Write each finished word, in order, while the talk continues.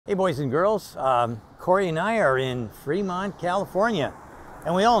Hey boys and girls, Corey and I are in Fremont, California,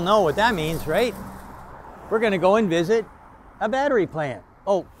 and we all know what that means, right? We're going to go and visit a battery plant.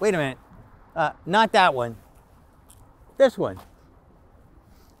 Oh, wait a minute, not that one, this one.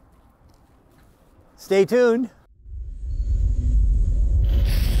 Stay tuned.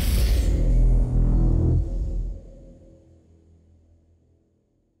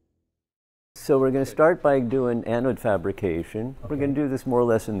 So we're going to start by doing anode fabrication. Okay. We're going to do this more or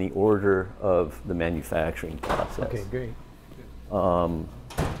less in the order of the manufacturing process. Okay, great.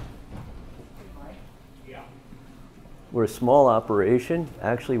 We're a small operation.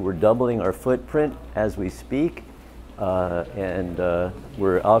 Actually, we're doubling our footprint as we speak, and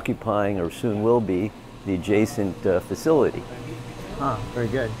we're occupying, or soon will be, the adjacent facility. Very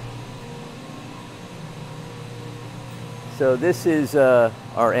good. So this is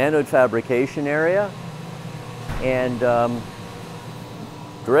our anode fabrication area, and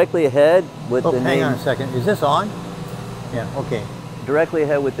directly ahead with the name... Hang on a second, is this on? Yeah, okay. Directly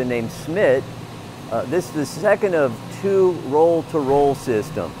ahead with the name Smith, this is the second of two roll-to-roll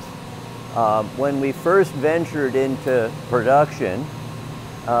systems. When we first ventured into production,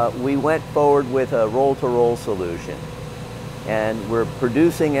 we went forward with a roll-to-roll solution. And we're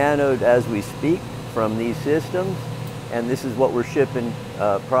producing anode as we speak from these systems. And this is what we're shipping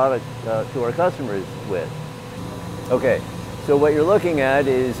product to our customers with. Okay, so what you're looking at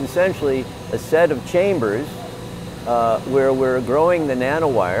is essentially a set of chambers where we're growing the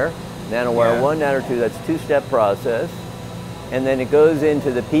nanowire 1, nanowire 2, that's a two-step process. And then it goes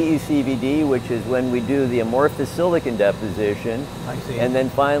into the PECVD, which is when we do the amorphous silicon deposition. I see. And then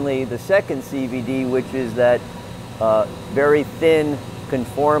finally the second CVD, which is that very thin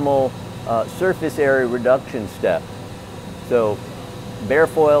conformal surface area reduction step. So bare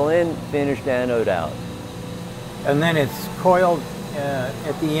foil in, finished anode out. And then it's coiled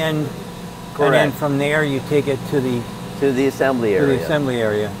at the end. Correct. And then from there you take it to the assembly area. To the assembly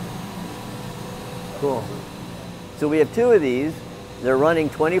area. Cool. So we have two of these. They're running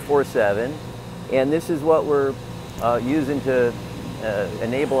 24/7, and this is what we're using to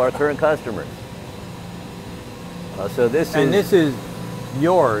enable our current customers. So this is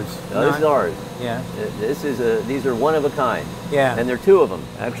yours. This is ours. Yeah. These are one of a kind. Yeah. And there are two of them.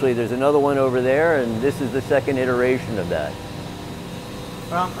 Actually, there's another one over there, and this is the second iteration of that.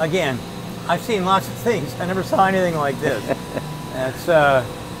 Well, again, I've seen lots of things. I never saw anything like this. That's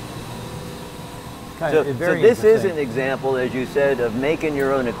kind of very so this is interesting. an example, as you said, of making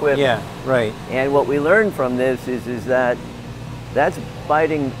your own equipment. Yeah, right. And what we learned from this is that that's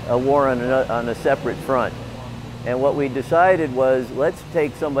fighting a war on a separate front. And what we decided was, let's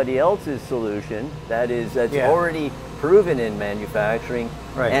take somebody else's solution that's already proven in manufacturing,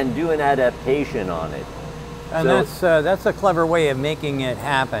 right, and do an adaptation on it. And that's a clever way of making it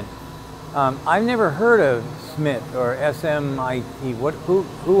happen. I've never heard of Smith or SMIT.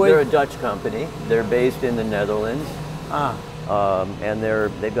 Who is? They're a Dutch company. They're based in the Netherlands. And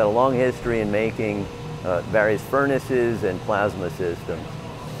they've got a long history in making various furnaces and plasma systems.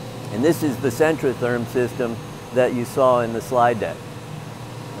 And this is the centrotherm system that you saw in the slide deck.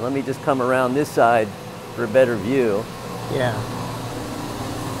 Let me just come around this side for a better view. Yeah.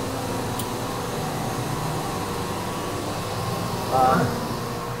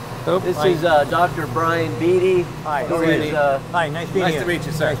 This is Dr. Brian Beatty. Hi. Who is, hi, nice meeting you. Nice to meet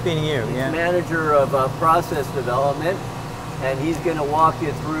you, sir. Nice meeting you. He's yeah. manager of process development, and he's going to walk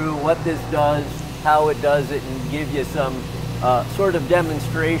you through what this does, how it does it, and give you some sort of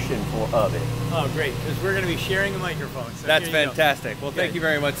demonstration of it. Oh, great, because we're going to be sharing a microphone. So that's fantastic. Well, thank you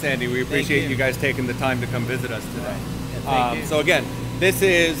very much, Sandy. We appreciate you guys taking the time to come visit us today. Thank you. So again, this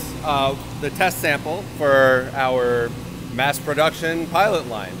is the test sample for our mass production pilot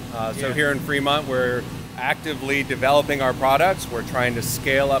line. So here in Fremont, we're actively developing our products. We're trying to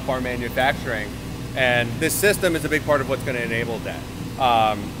scale up our manufacturing. And this system is a big part of what's going to enable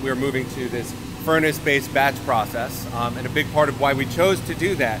that. We're moving to this furnace-based batch process. And a big part of why we chose to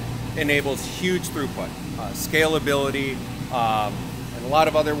do that enables huge throughput, scalability, and a lot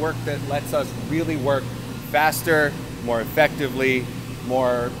of other work that lets us really work faster, more effectively,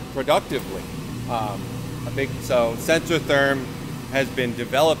 more productively. So Centrotherm has been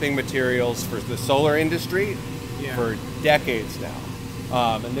developing materials for the solar industry for decades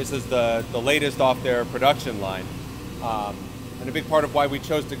now. And this is the latest off their production line. And a big part of why we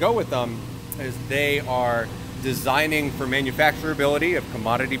chose to go with them is they are designing for manufacturability of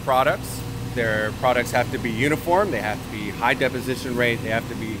commodity products. Their products have to be uniform, they have to be high deposition rate, they have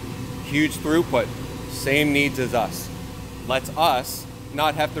to be huge throughput, same needs as us. Lets us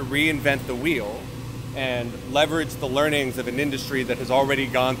not have to reinvent the wheel and leverage the learnings of an industry that has already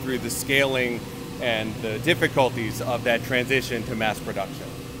gone through the scaling and the difficulties of that transition to mass production.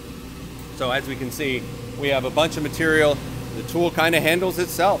 So as we can see, we have a bunch of material. The tool kind of handles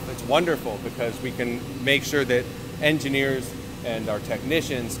itself. It's wonderful because we can make sure that engineers and our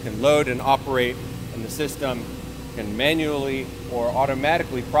technicians can load and operate, and the system can manually or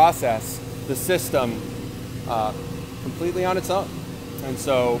automatically process the system completely on its own. And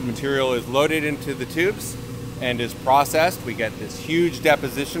so material is loaded into the tubes and is processed. We get this huge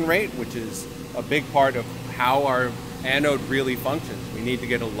deposition rate, which is a big part of how our anode really functions. We need to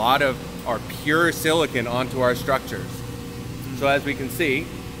get a lot of our pure silicon onto our structures. So as we can see,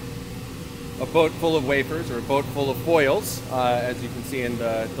 a boat full of wafers or a boat full of foils, as you can see in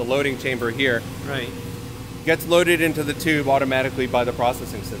the loading chamber here, Right. gets loaded into the tube automatically by the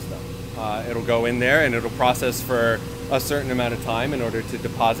processing system. It'll go in there and it'll process for a certain amount of time in order to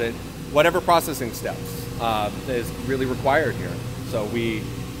deposit whatever processing steps is really required here. So we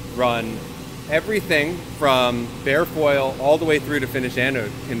run everything from bare foil all the way through to finished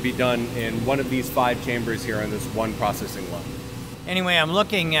anode can be done in one of these 5 chambers here on this one processing line. Anyway, I'm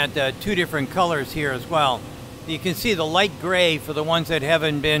looking at 2 different colors here as well. You can see the light gray for the ones that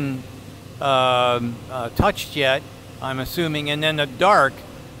haven't been touched yet, I'm assuming, and then the dark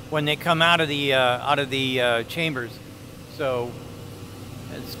when they come out of the chambers. So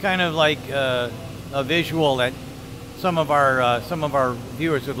it's kind of like a visual that some of our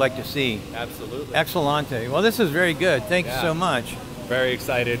viewers would like to see. Absolutely. Excellente. Well, this is very good. Thank you so much. Very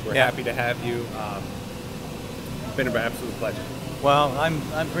excited. We're happy to have you. It's been an absolute pleasure. Well,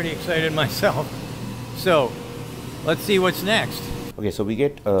 I'm pretty excited myself. So let's see what's next. Okay, so we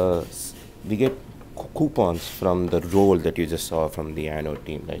get coupons from the roll that you just saw from the anode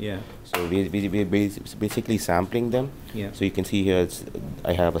team, right? Yeah. So we basically sampling them. Yeah. So you can see here,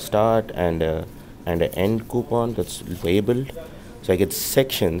 I have a start and an end coupon that's labeled. So I get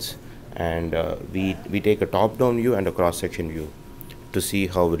sections, and we take a top-down view and a cross-section view to see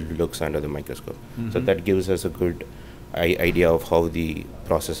how it looks under the microscope. So that gives us a good idea of how the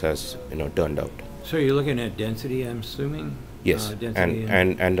process has turned out. So you're looking at density, I'm assuming? Yes, Density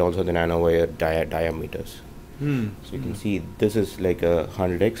and also the nanowire diameters. So you can see this is like a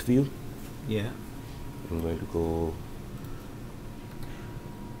 100x view. Yeah. I'm going to go.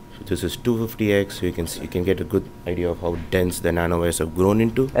 So this is 250x. So you can get a good idea of how dense the nanowires have grown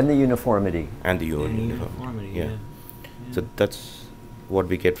into. And the uniformity. And the uniformity. Yeah. So that's what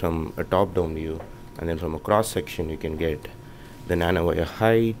we get from a top-down view, and then from a cross section you can get the nanowire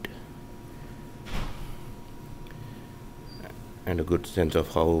height and a good sense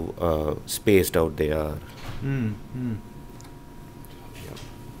of how spaced out they are.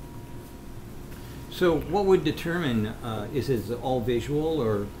 So what would determine, is it all visual,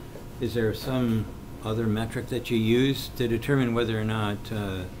 or is there some other metric that you use to determine whether or not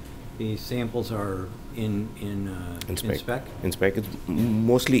these samples are in spec? In spec, it's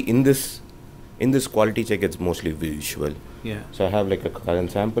mostly in this quality check, it's mostly visual. Yeah. So I have like a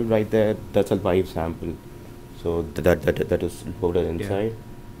current sample right there. That's a live sample. So that is loaded inside.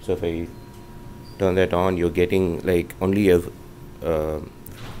 Yeah. So if I turn that on, you're getting like only a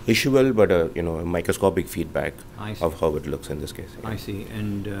visual, but a microscopic feedback of how it looks in this case. Yeah. I see,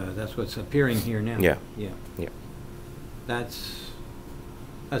 and that's what's appearing here now. Yeah. Yeah. Yeah. That's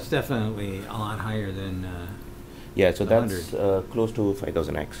definitely a lot higher than. Yeah, so that's close to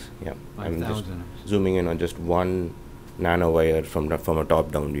 5000x. Yeah. 5000. I'm just zooming in on just one nanowire from a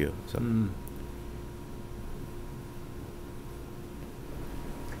top-down view. So.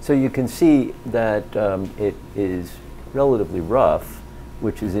 So you can see that it is relatively rough,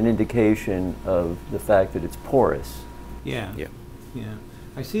 which is an indication of the fact that it's porous. Yeah. Yeah. Yeah.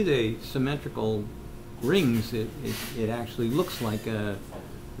 I see the symmetrical rings. It actually looks like a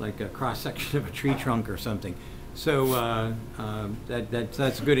cross section of a tree trunk or something. So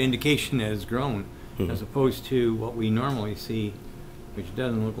that's a good indication that it's grown, as opposed to what we normally see, which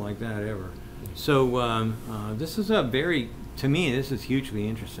doesn't look like that ever. So this is to me, this is hugely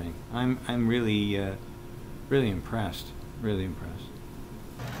interesting. I'm really impressed. Really impressed.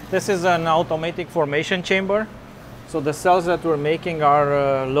 This is an automatic formation chamber. So the cells that we're making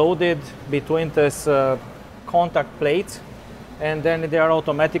are loaded between this contact plates, and then they are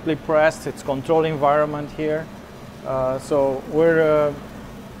automatically pressed. It's control environment here. So we're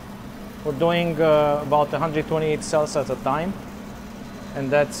doing about 128 cells at a time, and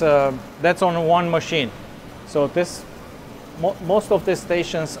that's on one machine. So most of these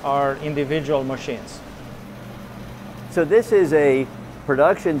stations are individual machines. So this is a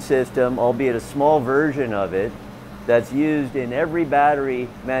production system, albeit a small version of it, that's used in every battery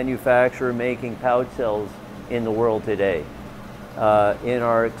manufacturer making pouch cells in the world today. In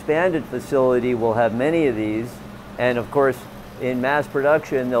our expanded facility, we'll have many of these, and of course, in mass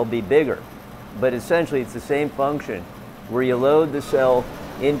production, they'll be bigger. But essentially, it's the same function, where you load the cell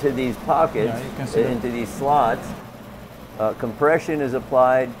into these pockets, into these slots. Compression is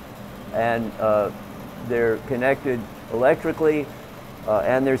applied, and they're connected electrically,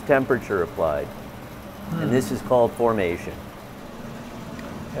 and there's temperature applied. And this is called formation.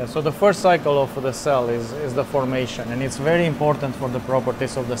 Yeah, so the first cycle of the cell is the formation, and it's very important for the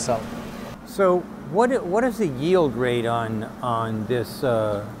properties of the cell. So what is the yield rate on this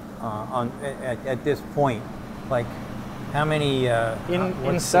at this point? Like how many?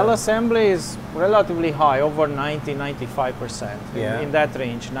 In cell assembly is relatively high, over 90-95%. Yeah. In that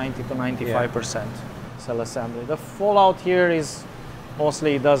range, 90 to 95% cell assembly. The fallout here is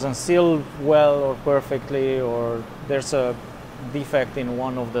mostly it doesn't seal well or perfectly, or there's a defect in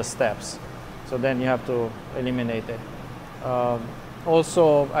one of the steps. So then you have to eliminate it.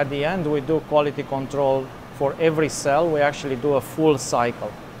 Also, at the end, we do quality control for every cell. We actually do a full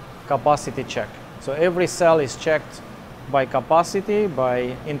cycle capacity check. So every cell is checked by capacity,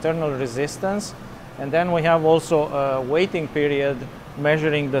 by internal resistance, and then we have also a waiting period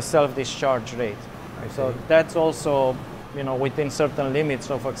measuring the self-discharge rate. So that's also, you know, within certain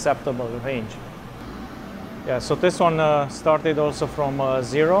limits of acceptable range. Yeah, so this one started also from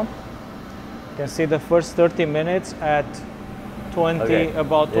 0. You can see the first 30 minutes at 20,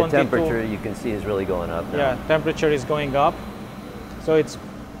 about 22. The temperature you can see is really going up now. Yeah, temperature is going up. So it's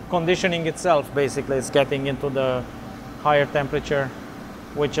conditioning itself, basically. It's getting into the higher temperature,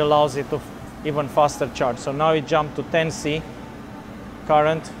 which allows it to even faster charge. So now it jumped to 10 C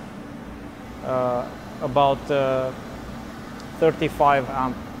current, about 35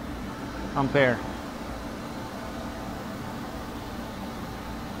 ampere.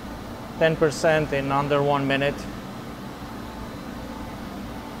 10% in under 1 minute.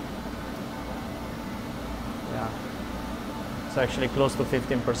 Yeah, it's actually close to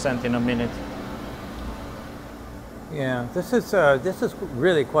 15% in a minute. Yeah, this is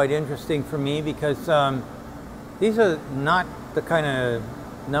really quite interesting for me because these are not the kind of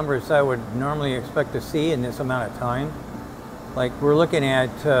numbers I would normally expect to see in this amount of time. Like we're looking at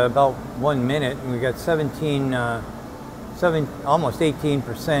about 1 minute, and we got almost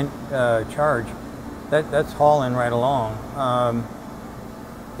 18% charge. That's hauling right along.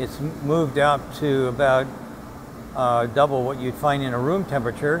 It's moved up to about double what you'd find in a room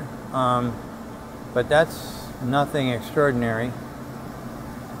temperature, but that's nothing extraordinary.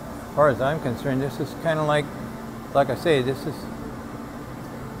 As far as I'm concerned, this is kind of like I say, this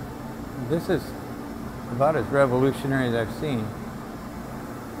is about as revolutionary as I've seen.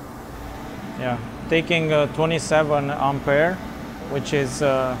 Yeah, taking 27 ampere, which is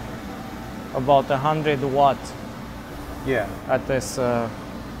about 100 watt. Yeah. At this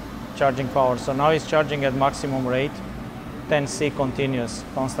charging power. So now it's charging at maximum rate, 10 C continuous,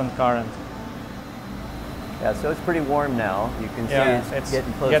 constant current. Yeah, so it's pretty warm now. You can see it's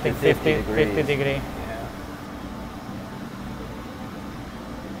getting close to 50 degrees. 50 degree. Yeah.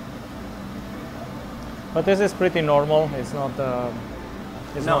 But this is pretty normal. It's not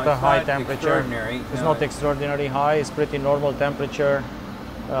it's not a high temperature. Extraordinary. It's not extraordinarily high. It's pretty normal temperature,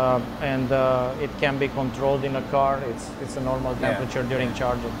 and it can be controlled in a car. It's a normal temperature during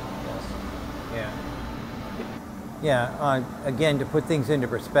charging. Yes. Yeah. Again, to put things into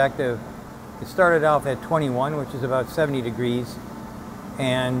perspective, it started off at 21, which is about 70 degrees,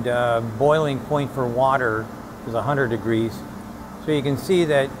 and boiling point for water is 100 degrees. So you can see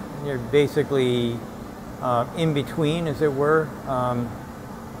that you're basically in between, as it were,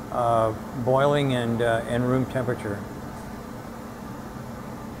 boiling and room temperature.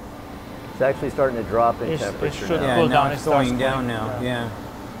 It's actually starting to drop in temperature. It should now. cool now down. it's going down now. Yeah.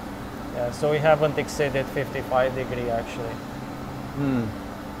 Yeah. So we haven't exceeded 55 degree actually.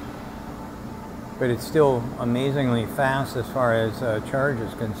 But it's still amazingly fast as far as charge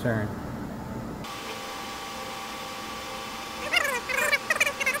is concerned.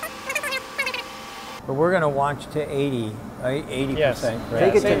 But we're going to watch to 80%, Yes. right?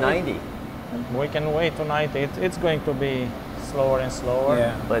 Take it to 90. We can wait to 90. It's going to be slower and slower.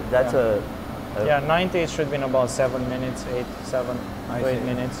 Yeah. But that's a 90 it should be in about 7 minutes, 7 to 8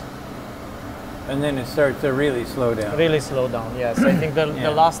 minutes. And then it starts to really slow down. Really slow down, yes. I think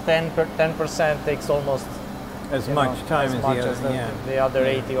the last 10% takes almost as much time as the other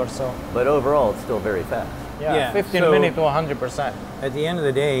 80 or so. But overall, it's still very fast. Yeah, 15 minutes to 100%. At the end of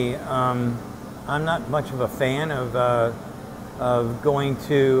the day, I'm not much of a fan of going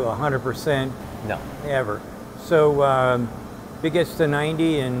to 100% No. ever. So if it gets to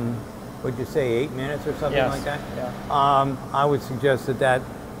 90 in, would you say 8 minutes or something Yes. like that? Yeah. I would suggest that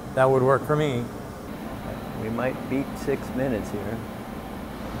would work for me. We might beat 6 minutes here.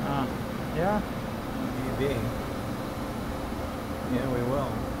 Yeah. Maybe. Yeah, we will.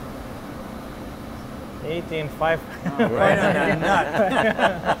 18.5. Right on the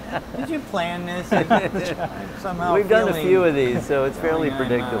nut. Did you plan this? Somehow We've done a feeling- few of these, so it's fairly going on,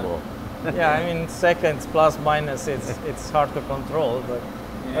 predictable. Yeah, I mean seconds plus minus, it's hard to control, but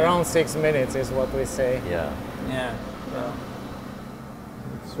Yeah. around 6 minutes is what we say. Yeah. Yeah. Well,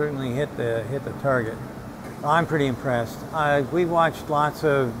 it certainly hit the target. I'm pretty impressed. We watched lots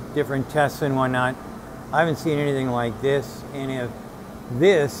of different tests and whatnot. I haven't seen anything like this, and if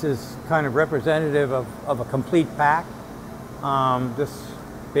this is kind of representative of a complete pack, this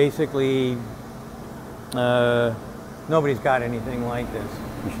basically nobody's got anything like this.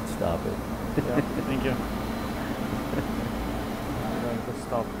 You should stop it. Yeah, thank you. I'm going to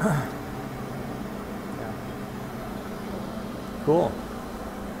stop. Yeah. Cool.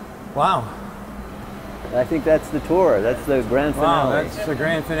 Wow. I think that's the tour. That's the grand Wow, finale. that's the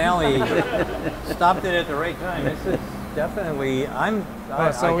grand finale. Stopped it at the right time. This is definitely,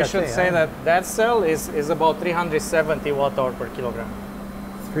 So we should say that cell is about 370 watt-hour per kilogram.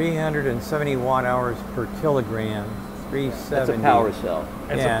 370 watt hours per kilogram. 370. That's a power cell.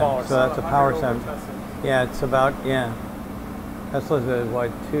 It's Yeah, a power so cell. that's a power cell. Yeah, it's about, yeah. Tesla's at what,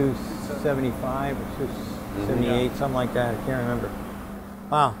 275 or 278, something like that. I can't remember.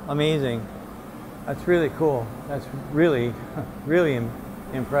 Wow, amazing. That's really cool. That's really, really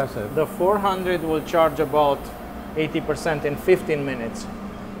impressive. The 400 will charge about 80% in 15 minutes.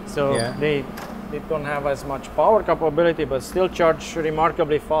 So Yeah. they don't have as much power capability, but still charge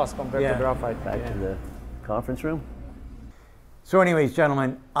remarkably fast compared Yeah. to graphite. Back to the conference room. So anyways,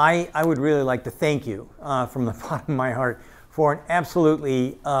 gentlemen, I would really like to thank you from the bottom of my heart for an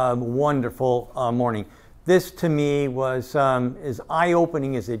absolutely wonderful morning. This to me was as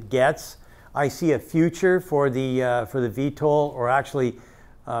eye-opening as it gets. I see a future for the VTOL, or actually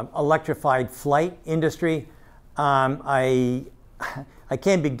electrified flight industry. I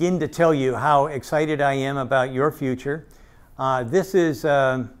can't begin to tell you how excited I am about your future. This is,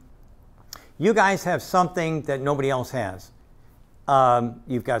 you guys have something that nobody else has.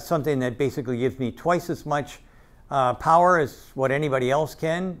 You've got something that basically gives me twice as much power as what anybody else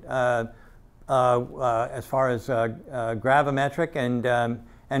can, as far as gravimetric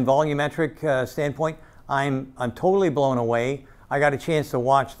and volumetric standpoint. I'm totally blown away. I got a chance to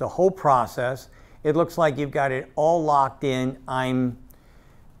watch the whole process. It looks like you've got it all locked in.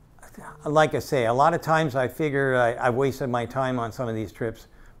 Like I say, a lot of times I figure I've wasted my time on some of these trips,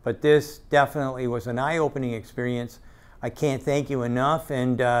 but this definitely was an eye-opening experience. I can't thank you enough.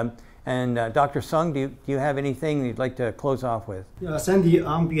 And Dr. Sung, do you have anything you'd like to close off with? Yeah, Sandy,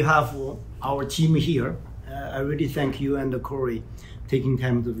 on behalf of our team here, I really thank you and Corey taking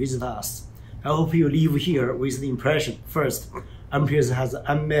time to visit us. I hope you leave here with the impression: first, Amprius has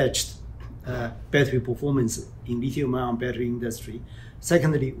unmatched battery performance in lithium-ion battery industry.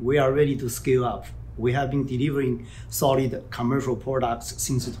 Secondly, we are ready to scale up. We have been delivering solid commercial products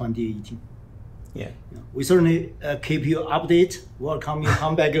since 2018. Yeah. We certainly keep you updated. Welcome you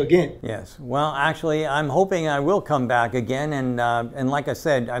come back again. Yes. Well, actually, I'm hoping I will come back again. And like I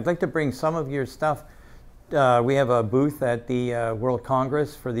said, I'd like to bring some of your stuff. We have a booth at the World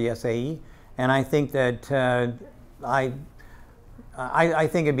Congress for the SAE, and I think that I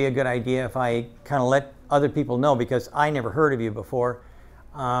think it'd be a good idea if I kind of let other people know, because I never heard of you before.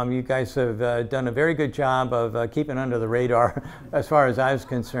 You guys have done a very good job of keeping under the radar as far as I was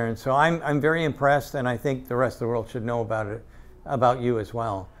concerned. So I'm very impressed, and I think the rest of the world should know about it, about you as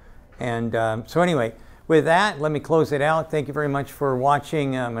well. And so anyway, with that, let me close it out. Thank you very much for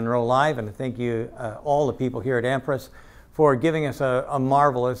watching Munro Live, and thank you all the people here at Amprius for giving us a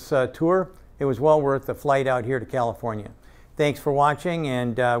marvelous tour. It was well worth the flight out here to California. Thanks for watching,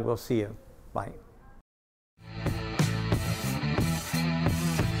 and we'll see you. Bye.